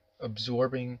keep it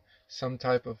absorbing some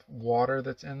type of water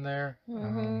that's in there.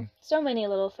 So many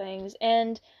little things.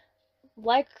 And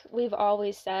like we've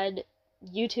always said,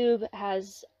 YouTube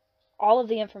has all of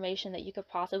the information that you could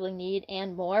possibly need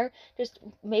and more. Just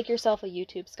make yourself a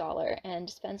YouTube scholar and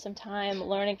spend some time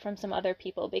learning from some other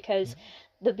people, because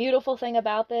the beautiful thing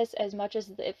about this, as much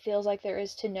as it feels like there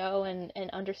is to know and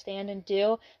understand and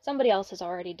do, somebody else has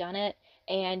already done it,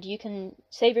 and you can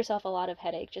save yourself a lot of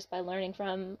headache just by learning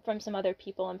from some other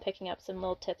people and picking up some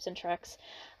little tips and tricks.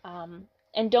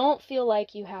 And don't feel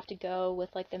like you have to go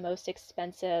with like the most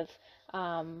expensive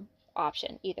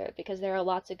option either, because there are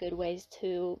lots of good ways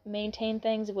to maintain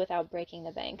things without breaking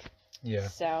the bank. Yeah.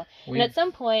 So, and at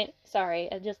some point,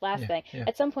 just last thing,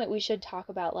 at some point we should talk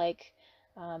about like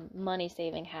money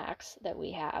saving hacks that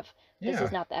we have. This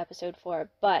is not the episode for it,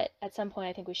 but at some point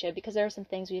I think we should, because there are some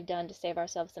things we've done to save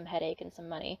ourselves some headache and some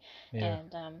money.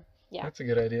 And that's a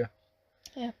good idea.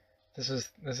 Yeah. This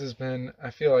has been,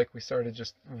 I feel like we started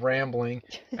just rambling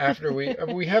after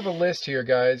we have a list here,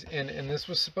 guys, and this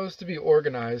was supposed to be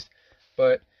organized,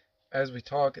 but as we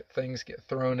talk, things get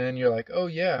thrown in. You're like, oh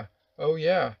yeah, oh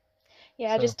yeah.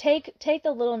 Yeah, So just take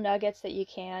the little nuggets that you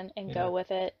can and yeah, go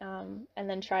with it, and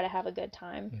then try to have a good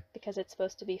time yeah, because it's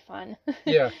supposed to be fun.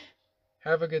 yeah.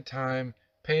 Have a good time.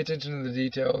 Pay attention to the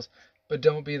details, but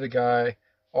don't be the guy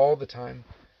all the time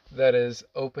that is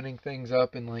opening things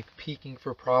up and like peeking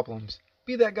for problems.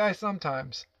 Be that guy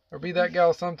sometimes, or be that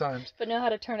gal sometimes, But know how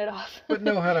to turn it off. but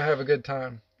know how to have a good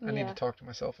time. I need to Yeah. talk to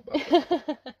myself about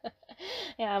that.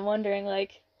 Yeah, I'm wondering,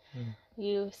 like, Mm.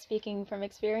 you speaking from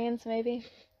experience, maybe?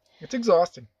 It's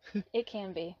exhausting. It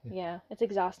can be. Yeah, it's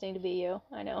exhausting to be you.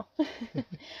 I know.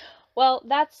 Well,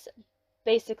 that's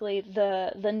basically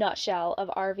the nutshell of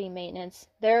RV maintenance.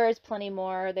 There is plenty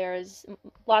more. There's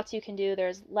lots you can do.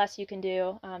 There's less you can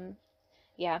do.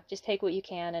 Yeah, just take what you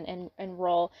can and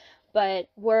roll. But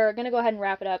we're gonna go ahead and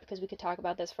wrap it up because we could talk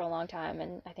about this for a long time,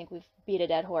 and I think we've beat a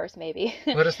dead horse, maybe.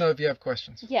 Let us know if you have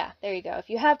questions. Yeah, there you go. If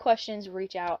you have questions,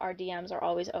 reach out. Our DMs are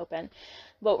always open.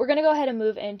 But we're going to go ahead and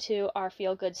move into our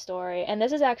feel good story. And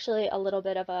this is actually a little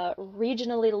bit of a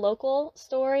regionally local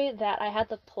story that I had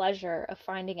the pleasure of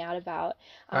finding out about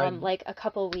like a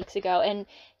couple of weeks ago. And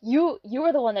you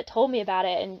were the one that told me about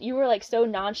it, and you were like so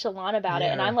nonchalant about it.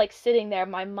 And Yeah. I'm like sitting there,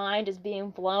 my mind is being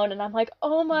blown, and I'm like,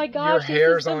 oh my Your gosh, this is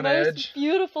hair's the on most edge.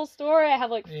 beautiful story. I have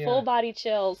like Yeah. full body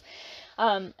chills.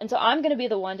 And so I'm gonna be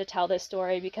the one to tell this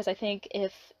story because I think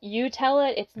if you tell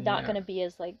it, it's not Yeah. gonna be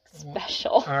as like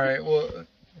special. All right. Well,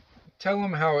 tell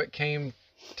them how it came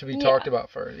to be Yeah. talked about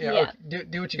first. Yeah. Yeah. Okay,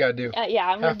 do what you gotta do. Yeah,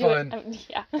 I'm Have gonna do fun. it.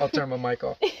 Yeah. I'll turn my mic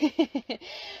off.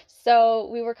 So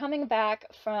we were coming back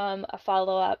from a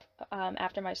follow-up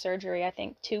after my surgery, I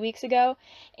think 2 weeks ago,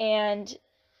 and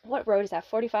what road is that?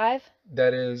 45?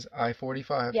 That is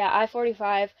I-45. Yeah,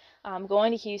 I-45,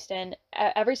 going to Houston.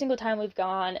 Every single time we've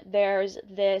gone, there's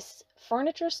this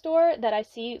furniture store that I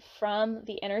see from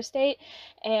the interstate,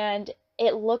 and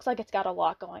it looks like it's got a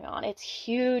lot going on. It's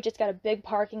huge. It's got a big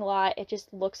parking lot. It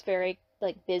just looks very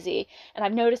like busy. And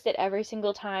I've noticed it every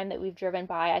single time that we've driven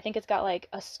by. I think it's got like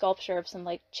a sculpture of some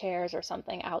like chairs or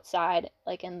something outside,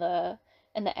 like in the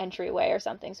entryway or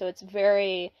something. So it's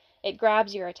very it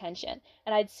grabs your attention.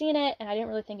 And I'd seen it and I didn't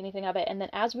really think anything of it. And then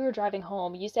as we were driving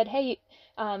home, you said, "Hey,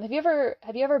 have you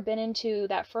ever been into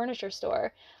that furniture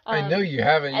store?" I know you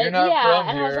haven't. You're And not yeah, from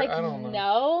and I was here. like, I don't know.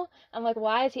 "No." I'm like,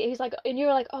 "Why is he?" He's like, and you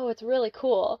were like, "Oh, it's really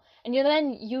cool." And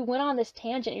then you went on this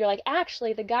tangent. You're like,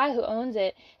 "Actually, the guy who owns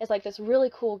it is like this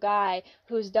really cool guy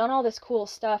who's done all this cool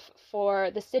stuff for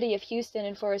the city of Houston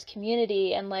and for his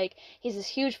community, and like he's this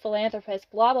huge philanthropist,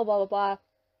 blah blah blah blah blah."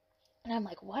 And I'm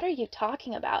like, what are you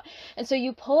talking about? And so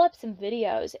you pull up some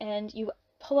videos and you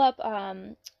pull up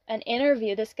an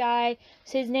interview. This guy,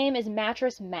 so his name is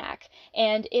Mattress Mac.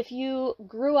 And if you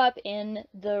grew up in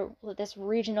this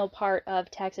regional part of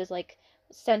Texas, like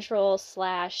central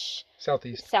slash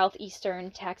Southeast. southeastern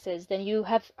Texas, then you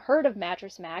have heard of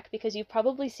Mattress Mac because you've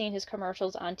probably seen his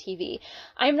commercials on TV.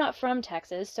 I'm not from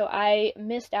Texas, so I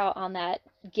missed out on that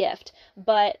gift,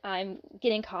 but I'm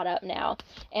getting caught up now.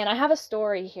 And I have a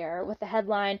story here with the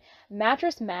headline,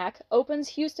 Mattress Mac opens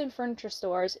Houston furniture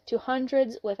stores to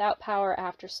hundreds without power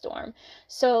after storm.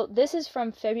 So this is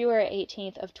from February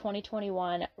 18th of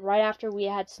 2021, right after we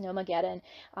had Snowmageddon.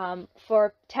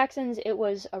 For Texans, it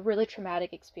was a really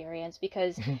traumatic experience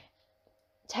because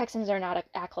Texans are not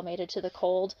acclimated to the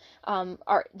cold.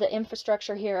 The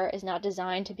infrastructure here is not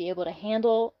designed to be able to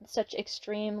handle such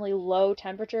extremely low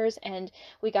temperatures, and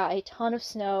we got a ton of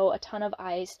snow, a ton of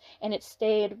ice, and it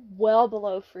stayed well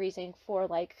below freezing for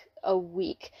like a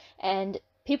week. And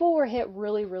people were hit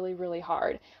really, really, really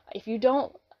hard. If you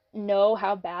don't know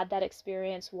how bad that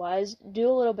experience was, do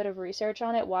a little bit of research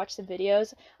on it, watch the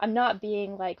videos. I'm not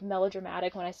being like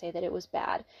melodramatic when I say that it was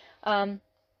bad.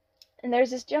 And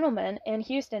there's this gentleman in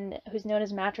Houston who's known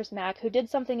as Mattress Mac who did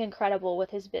something incredible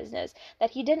with his business that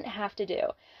he didn't have to do.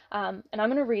 And I'm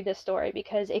going to read this story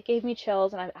because it gave me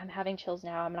chills, and I'm having chills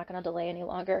now. I'm not going to delay any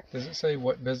longer. Does it say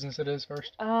what business it is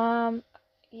first?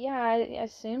 Yeah, I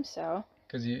assume so.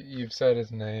 Because you've said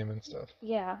his name and stuff.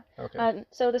 Yeah. Okay.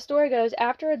 So the story goes,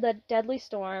 after the deadly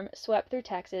storm swept through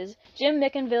Texas, Jim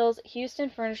Mickenville's Houston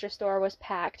furniture store was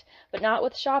packed, but not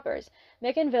with shoppers.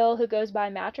 Mickenville, who goes by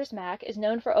Mattress Mac, is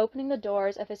known for opening the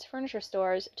doors of his furniture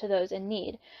stores to those in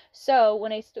need. So,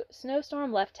 when a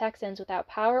snowstorm left Texans without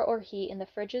power or heat in the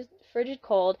frigid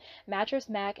cold, Mattress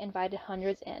Mac invited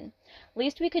hundreds in.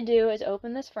 Least we could do is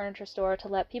open this furniture store to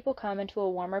let people come into a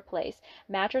warmer place,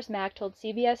 Mattress Mac told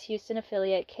CBS Houston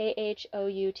affiliate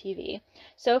KHOU-TV.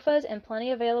 Sofas and plenty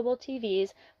available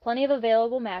TVs, plenty of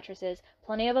available mattresses,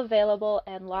 plenty of available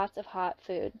and lots of hot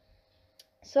food.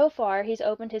 So far, he's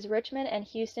opened his Richmond and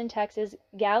Houston, Texas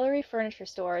gallery furniture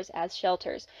stores as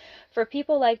shelters. For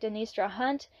people like Denistra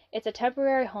Hunt, it's a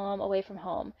temporary home away from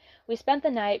home. We spent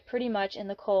the night pretty much in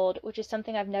the cold, which is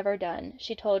something I've never done,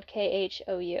 she told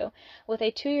KHOU. With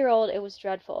a 2-year-old, it was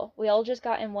dreadful. We all just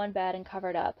got in one bed and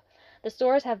covered up. The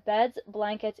stores have beds,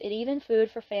 blankets, and even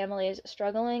food for families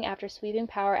struggling after sweeping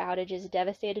power outages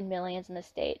devastated millions in the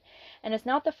state. And it's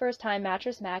not the first time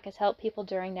Mattress Mac has helped people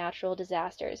during natural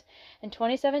disasters. In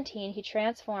 2017, he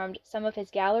transformed some of his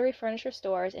gallery furniture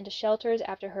stores into shelters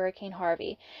after Hurricane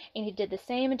Harvey, and he did the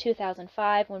same in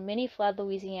 2005 when many fled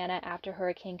Louisiana after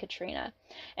Hurricane Katrina.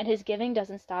 And his giving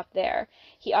doesn't stop there.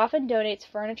 He often donates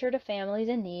furniture to families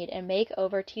in need and make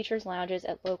over teachers' lounges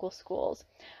at local schools.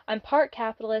 I'm part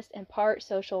capitalist and part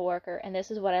social worker, and this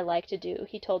is what I like to do,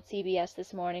 he told CBS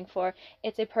This Morning for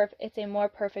It's a More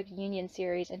Perfect Union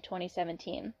series in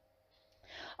 2017.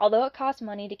 Although it costs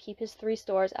money to keep his 3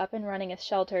 stores up and running as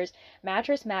shelters,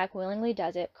 Mattress Mac willingly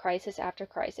does it, crisis after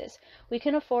crisis. We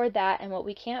can afford that, and what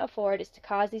we can't afford is to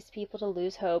cause these people to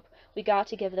lose hope. We got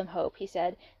to give them hope, he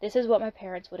said. This is what my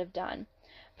parents would have done.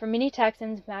 For many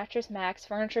Texans, Mattress Mac's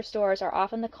furniture stores are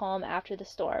often the calm after the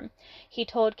storm. He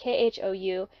told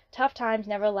KHOU, tough times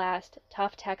never last,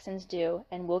 tough Texans do,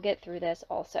 and we'll get through this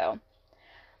also.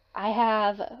 I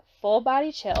have full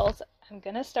body chills. I'm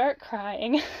gonna start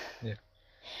crying. Yeah.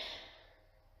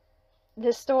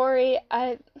 This story,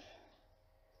 there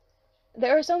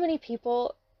are so many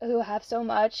people who have so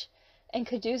much and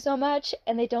could do so much,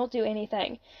 and they don't do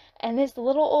anything. And this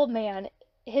little old man,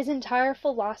 his entire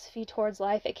philosophy towards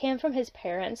life, it came from his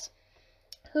parents,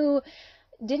 who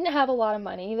didn't have a lot of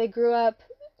money. They grew up,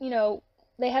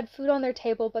 they had food on their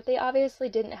table, but they obviously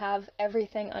didn't have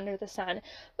everything under the sun.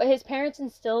 But his parents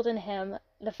instilled in him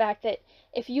the fact that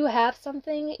if you have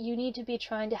something, you need to be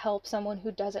trying to help someone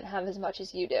who doesn't have as much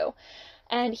as you do.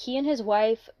 And he and his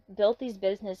wife built these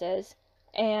businesses,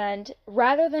 and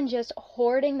rather than just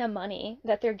hoarding the money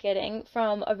that they're getting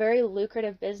from a very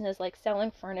lucrative business like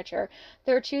selling furniture,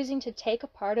 they're choosing to take a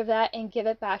part of that and give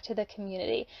it back to the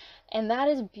community. And that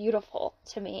is beautiful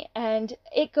to me. And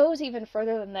it goes even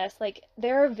further than this. Like,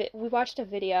 we watched a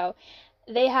video.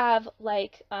 They have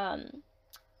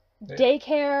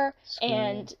daycare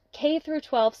and K through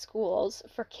 12 schools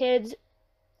for kids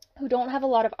who don't have a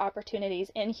lot of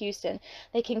opportunities in Houston.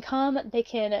 They can come, they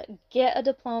can get a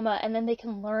diploma, and then they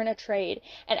can learn a trade.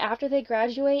 And after they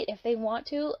graduate, if they want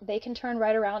to, they can turn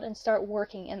right around and start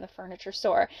working in the furniture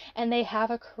store. And they have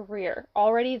a career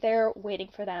already there waiting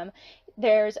for them.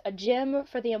 There's a gym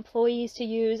for the employees to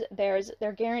use. They're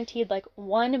guaranteed like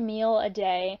 1 meal a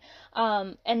day.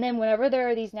 And then whenever there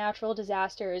are these natural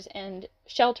disasters and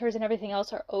shelters and everything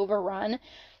else are overrun,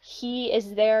 he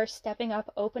is there stepping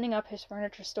up, opening up his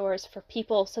furniture stores for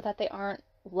people so that they aren't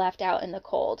left out in the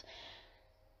cold.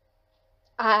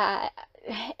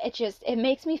 It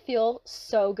makes me feel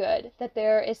so good that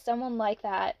there is someone like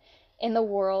that in the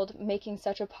world making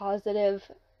such a positive,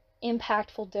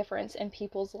 impactful difference in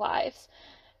people's lives.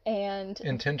 And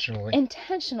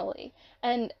intentionally.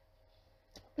 And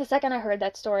the second I heard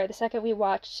that story, the second we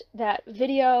watched that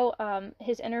video,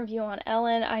 his interview on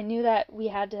Ellen, I knew that we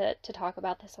had to talk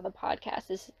about this on the podcast.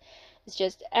 This is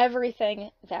just everything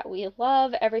that we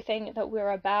love, everything that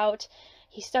we're about.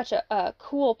 He's such a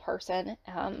cool person.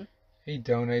 He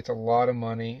donates a lot of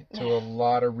money to a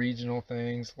lot of regional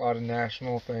things, a lot of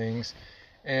national things,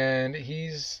 and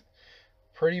he's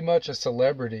pretty much a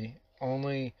celebrity,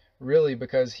 only really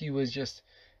because he was just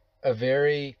a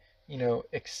very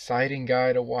exciting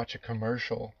guy to watch a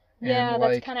commercial. Yeah, and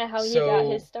that's kind of how he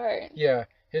got his start. Yeah,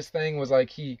 his thing was like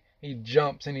he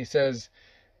jumps and he says,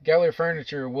 "Gallery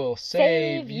Furniture will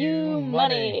save you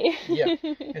money." Yeah,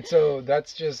 and so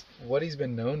that's just what he's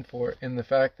been known for, and the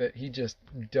fact that he just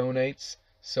donates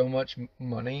so much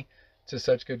money to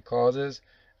such good causes,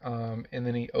 and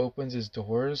then he opens his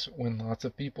doors when lots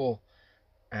of people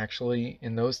actually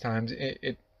in those times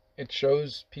it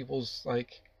shows people's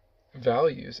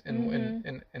values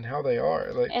and how they are,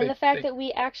 and the fact that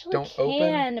we actually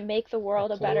can make the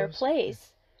world a better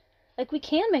place. We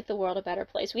can make the world a better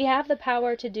place. We have the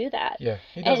power to do that. Yeah,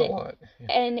 he does a lot.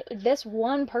 Yeah. And this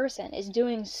one person is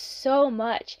doing so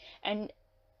much, and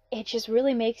it just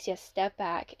really makes you step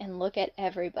back and look at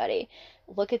everybody.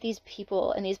 Look at these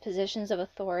people in these positions of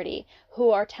authority who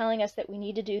are telling us that we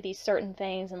need to do these certain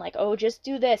things and oh, just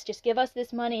do this, just give us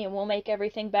this money and we'll make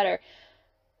everything better.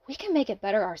 We can make it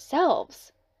better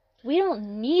ourselves. We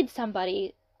don't need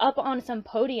somebody up on some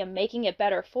podium making it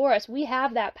better for us. We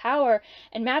have that power,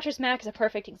 and Mattress Mac is a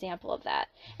perfect example of that.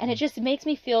 And it just makes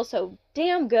me feel so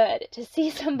damn good to see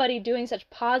somebody doing such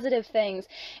positive things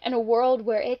in a world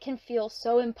where it can feel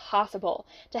so impossible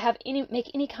to have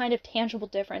make any kind of tangible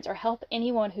difference or help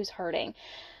anyone who's hurting.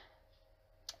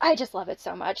 I just love it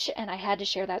so much, and I had to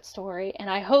share that story, and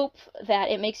I hope that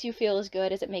it makes you feel as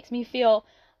good as it makes me feel.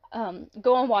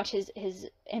 Go and watch his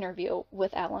interview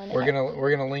with Ellen. We're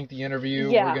gonna link the interview.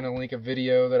 Yeah. We're gonna link a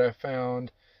video that I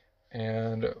found,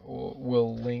 and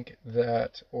we'll link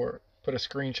that or put a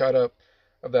screenshot up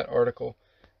of that article.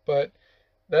 But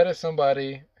that is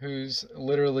somebody who's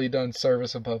literally done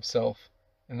service above self,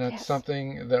 and that's Yes.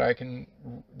 something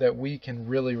that we can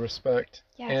really respect.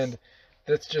 Yes. And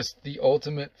that's just the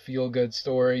ultimate feel-good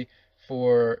story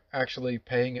for actually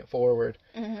paying it forward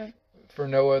for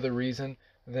no other reason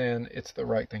than it's the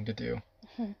right thing to do.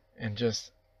 And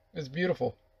just, it's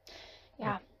beautiful.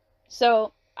 Yeah.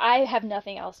 So I have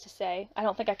nothing else to say. I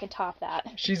don't think I can top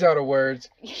that. She's out of words.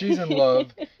 She's in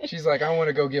love. She's like, I want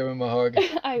to go give him a hug.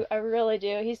 I really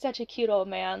do. He's such a cute old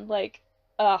man. Like,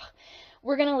 ugh.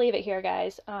 We're going to leave it here,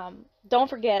 guys. Don't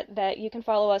forget that you can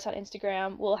follow us on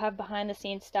Instagram. We'll have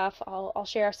behind-the-scenes stuff. I'll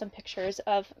share some pictures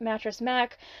of Mattress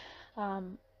Mac,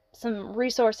 some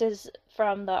resources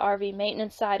from the RV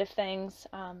maintenance side of things.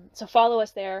 So follow us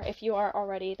there if you are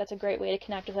already. That's a great way to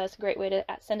connect with us, a great way to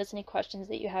send us any questions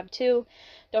that you have too.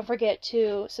 Don't forget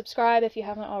to subscribe if you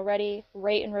haven't already,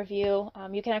 rate and review.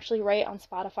 You can actually rate on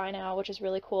Spotify now, which is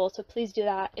really cool, so please do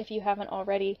that if you haven't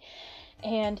already.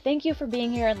 And thank you for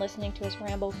being here and listening to us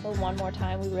ramble for one more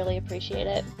time. We really appreciate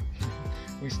it.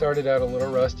 We started out a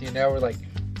little rusty, and now we're like,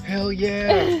 hell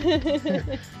yeah!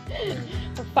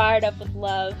 We're fired up with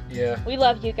love. Yeah. We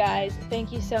love you guys.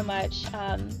 Thank you so much.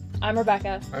 I'm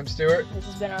Rebecca. I'm Stuart. This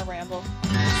has been our ramble.